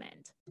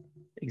environment.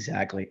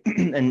 Exactly.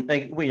 And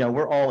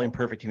we're all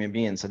imperfect human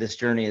beings. So this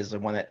journey is the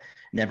one that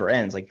never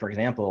ends. Like, for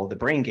example, the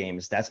brain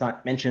games, that's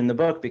not mentioned in the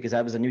book because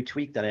that was a new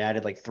tweak that I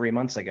added like 3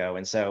 months ago.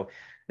 And so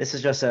this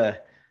is just a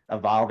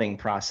evolving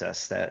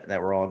process that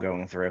we're all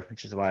going through,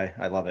 which is why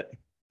I love it.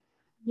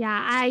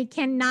 Yeah, I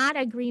cannot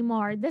agree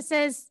more. This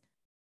is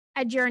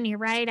a journey,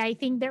 right? I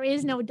think there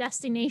is no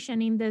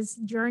destination in this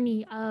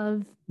journey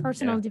of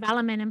personal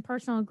development and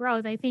personal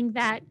growth. I think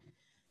that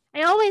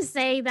I always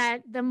say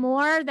that the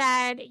more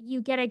that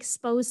you get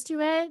exposed to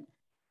it,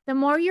 the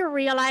more you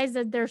realize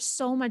that there's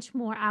so much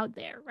more out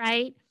there,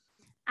 right?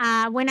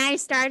 When I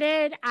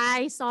started,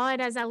 I saw it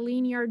as a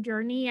linear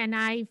journey, and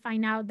I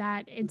find out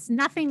that it's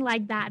nothing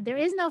like that. There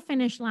is no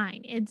finish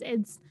line.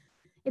 It's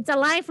a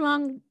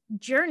lifelong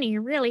journey,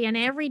 really. And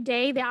every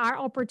day there are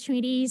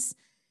opportunities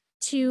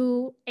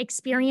to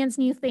experience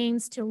new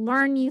things, to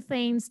learn new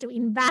things, to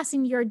invest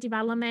in your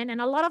development. And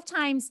a lot of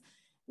times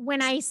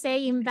when I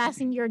say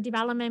invest in your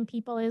development,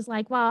 people is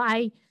like, well,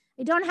 I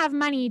don't have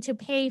money to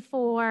pay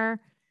for,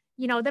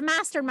 the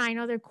mastermind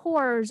or the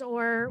course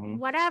or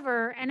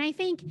whatever. And I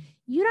think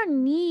you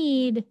don't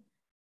need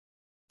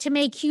to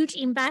make huge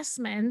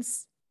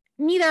investments,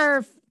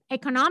 neither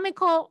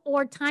economical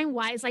or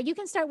time-wise. Like you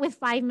can start with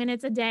 5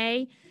 minutes a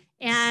day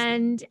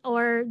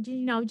or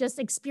just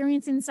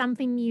experiencing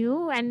something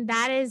new. And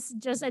that is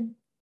just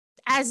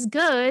as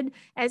good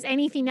as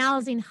anything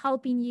else in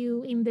helping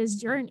you in this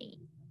journey.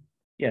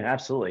 Yeah,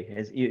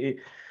 absolutely.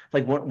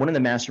 Like one of the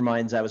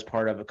masterminds I was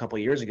part of a couple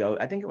of years ago,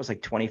 I think it was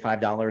like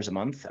 $25 a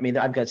month. I mean,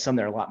 I've got some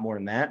that are a lot more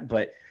than that,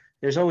 but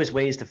there's always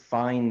ways to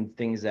find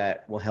things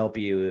that will help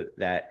you,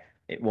 that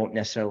it won't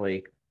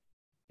necessarily,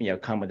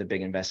 come with a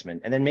big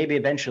investment. And then maybe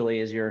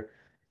eventually as you're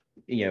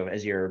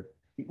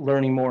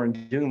learning more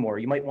and doing more,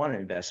 you might want to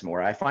invest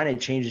more. I find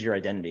it changes your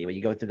identity when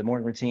you go through the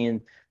morning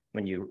routine,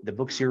 the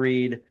books you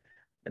read,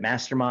 the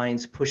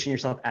masterminds, pushing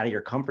yourself out of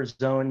your comfort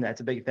zone.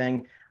 That's a big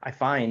thing. I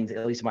find,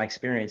 at least in my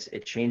experience,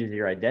 it changes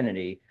your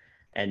identity.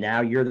 And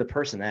now you're the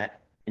person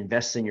that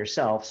invests in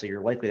yourself. So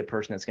you're likely the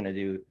person that's going to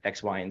do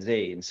X, Y, and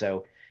Z. And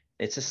so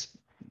it's just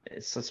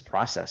a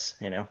process,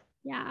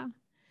 Yeah.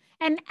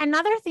 And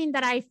another thing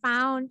that I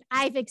found,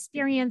 I've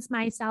experienced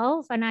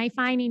myself, and I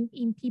find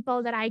in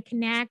people that I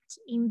connect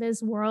in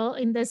this world,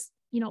 in this,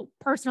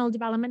 personal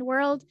development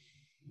world,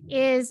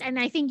 is, and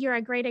I think you're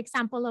a great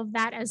example of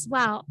that as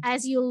well.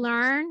 As you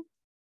learn,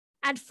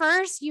 at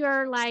first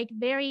you're like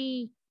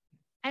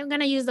I'm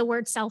going to use the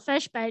word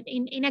selfish, but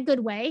in a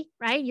good way,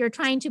 right? You're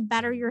trying to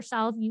better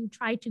yourself. You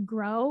try to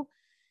grow.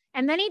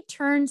 And then it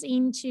turns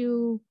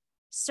into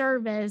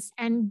service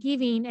and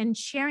giving and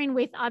sharing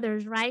with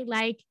others, right?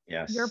 Like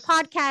yes. Your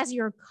podcast,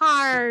 your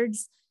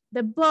cards,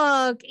 the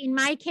book. In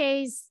my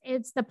case,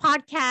 it's the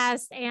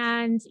podcast.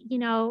 And,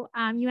 you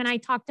and I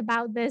talked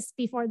about this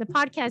before the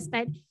podcast,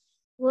 but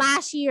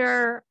last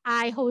year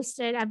I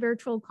hosted a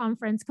virtual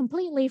conference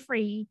completely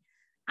free.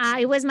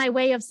 It was my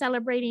way of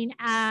celebrating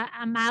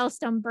a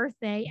milestone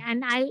birthday,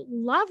 and I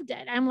loved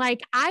it. I'm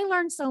like, I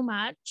learned so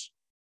much,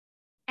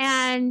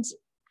 and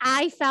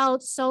I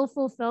felt so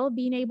fulfilled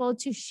being able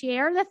to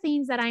share the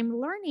things that I'm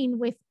learning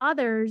with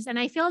others. And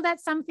I feel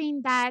that's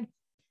something that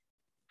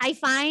I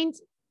find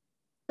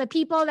the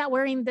people that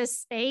were in this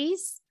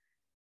space,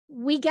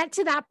 we get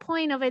to that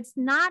point of it's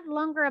not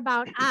longer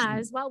about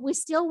us, but we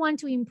still want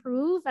to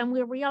improve, and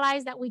we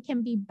realize that we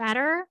can be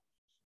better.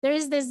 There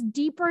is this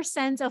deeper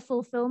sense of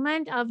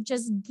fulfillment of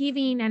just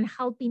giving and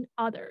helping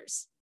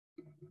others.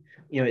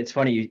 It's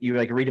funny, you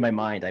like reading my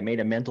mind. I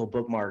made a mental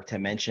bookmark to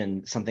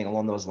mention something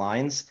along those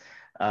lines.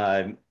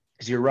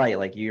 Because you're right,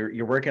 like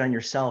you're working on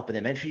yourself, and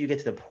eventually you get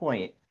to the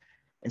point,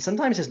 and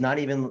sometimes it's not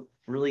even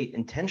really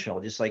intentional.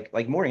 Just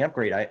like Morning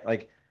Upgrade,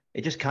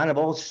 it just kind of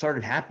all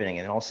started happening,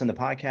 and all of a sudden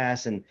the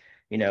podcast, and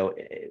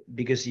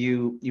because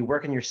you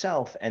work on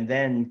yourself, and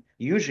then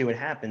usually what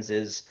happens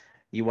is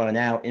you want to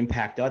now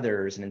impact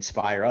others and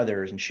inspire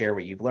others and share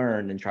what you've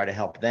learned and try to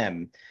help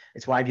them.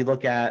 It's why if you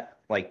look at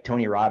like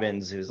Tony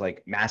Robbins, who's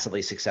like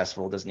massively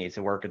successful, doesn't need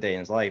to work a day in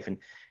his life, and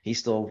he's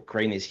still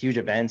creating these huge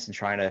events and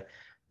trying to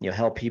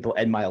help people.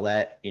 Ed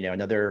Milet,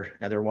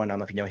 another one. I don't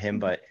know if you know him,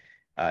 but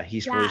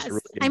he's released a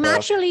really good I'm book.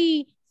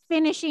 actually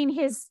finishing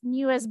his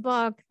newest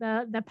book,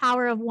 The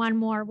Power of One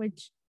More,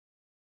 which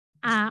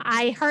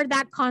I heard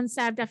that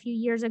concept a few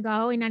years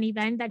ago in an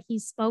event that he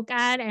spoke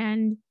at,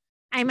 and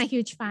I'm a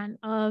huge fan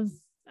of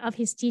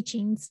his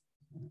teachings.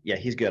 Yeah,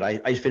 he's good.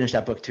 I finished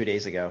that book 2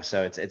 days ago,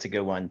 so it's a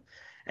good one.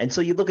 And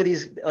so you look at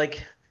these,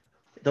 like,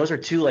 those are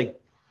two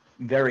like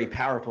very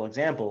powerful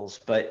examples,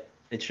 but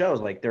it shows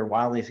like they're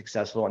wildly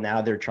successful, and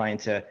now they're trying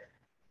to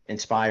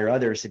inspire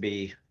others to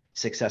be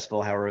successful,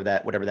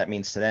 whatever that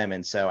means to them.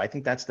 And so I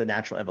think that's the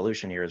natural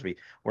evolution here, is we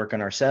work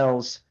on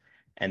ourselves,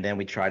 and then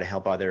we try to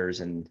help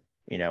others and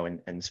and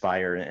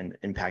inspire and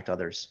impact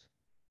others.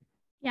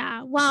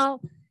 Yeah,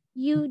 well,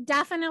 you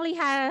definitely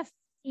have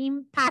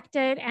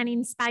impacted and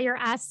inspired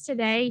us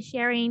today,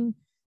 sharing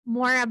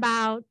more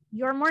about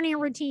your morning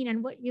routine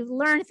and what you've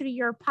learned through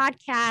your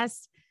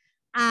podcast.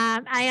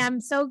 I am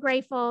so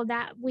grateful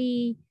that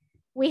we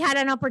had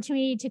an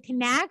opportunity to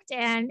connect,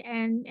 and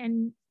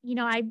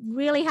I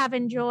really have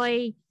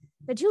enjoyed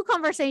the 2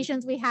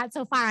 conversations we had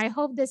so far. I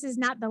hope this is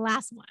not the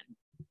last one.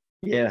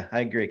 Yeah, I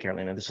agree,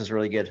 Carolina. This was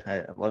really good.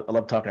 I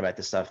love talking about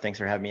this stuff. Thanks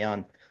for having me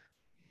on.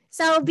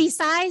 So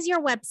besides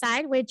your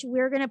website, which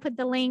we're going to put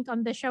the link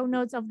on the show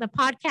notes of the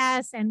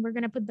podcast, and we're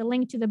going to put the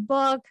link to the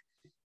book,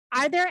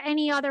 are there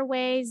any other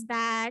ways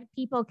that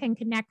people can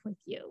connect with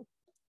you?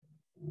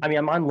 I mean,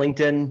 I'm on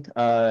LinkedIn.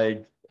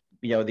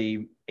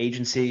 The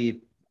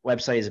agency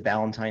website is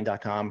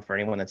valentine.com for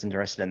anyone that's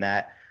interested in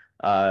that.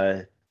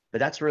 But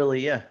that's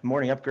really,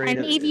 Morning Upgrade.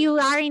 And if you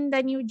are in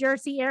the New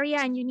Jersey area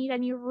and you need a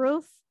new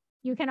roof,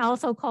 you can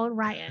also call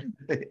Ryan.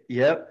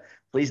 Yep,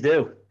 please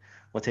do.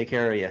 We'll take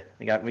care of you.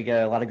 We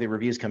got a lot of good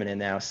reviews coming in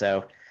now,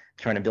 so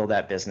trying to build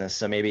that business.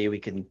 So maybe we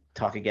can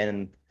talk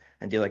again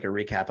and do like a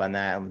recap on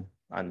that,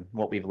 on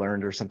what we've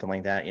learned or something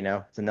like that.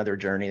 It's another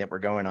journey that we're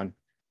going on.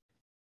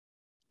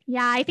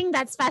 Yeah, I think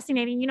that's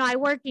fascinating. I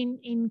work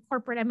in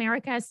corporate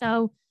America,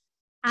 so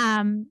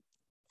I'm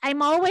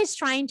always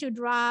trying to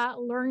draw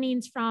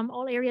learnings from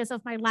all areas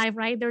of my life,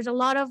 right? There's a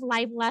lot of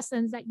life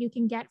lessons that you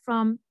can get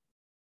from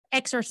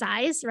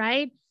exercise,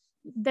 right?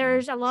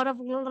 There's a lot of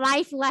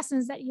life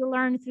lessons that you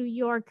learn through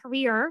your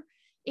career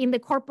in the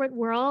corporate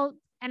world.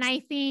 And I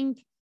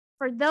think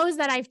for those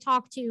that I've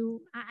talked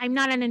to, I'm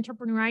not an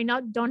entrepreneur. I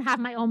don't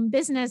have my own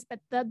business, but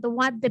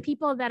the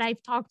people that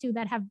I've talked to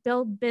that have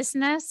built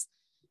business,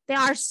 there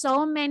are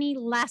so many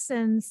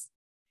lessons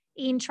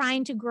in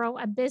trying to grow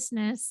a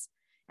business.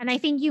 And I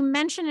think you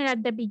mentioned it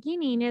at the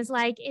beginning, is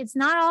like, it's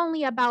not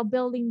only about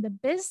building the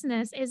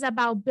business, it's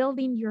about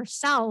building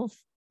yourself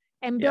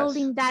and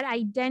building that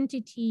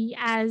identity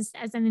as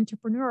an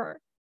entrepreneur.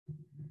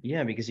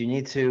 Yeah, because you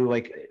need to,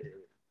 like,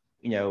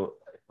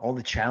 all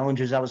the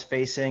challenges I was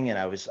facing, and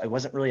I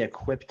wasn't really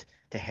equipped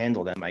to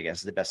handle them, I guess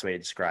is the best way to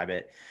describe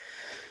it.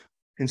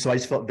 And so I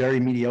just felt very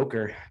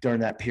mediocre during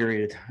that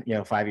period,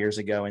 5 years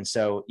ago. And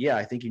so, yeah,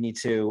 I think you need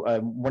to,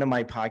 one of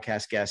my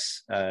podcast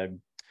guests,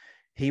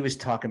 he was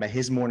talking about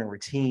his morning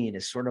routine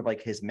is sort of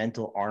like his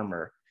mental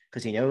armor,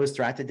 because he knows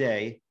throughout the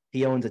day,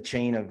 he owns a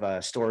chain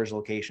of storage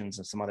locations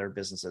and some other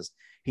businesses.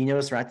 He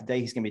knows throughout the day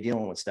he's going to be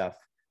dealing with stuff,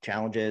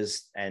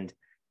 challenges, and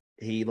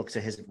he looks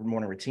at his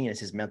morning routine as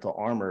his mental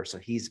armor. So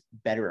he's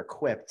better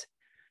equipped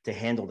to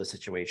handle the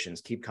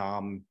situations, keep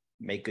calm,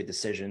 make good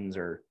decisions,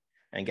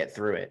 and get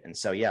through it. And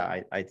so,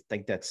 yeah, I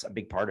think that's a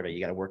big part of it. You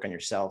got to work on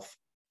yourself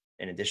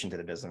in addition to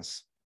the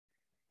business.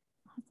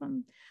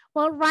 Awesome.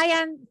 Well,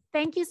 Ryan,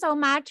 thank you so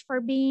much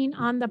for being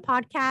on the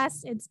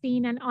podcast. It's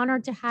been an honor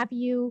to have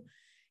you.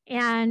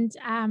 And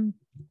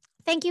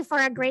thank you for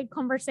a great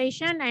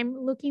conversation. I'm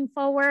looking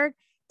forward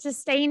to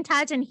stay in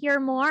touch and hear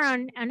more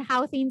on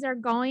how things are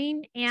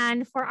going.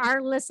 And for our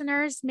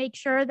listeners, make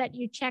sure that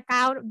you check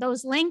out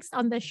those links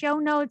on the show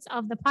notes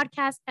of the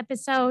podcast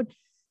episode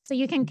so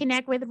you can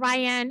connect with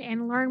Ryan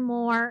and learn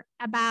more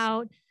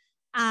about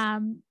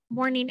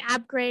Morning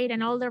Upgrade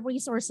and all the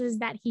resources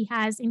that he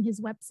has in his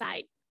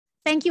website.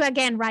 Thank you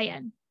again,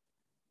 Ryan.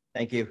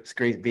 Thank you. It's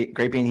great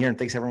being here. And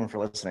thanks everyone for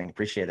listening.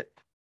 Appreciate it.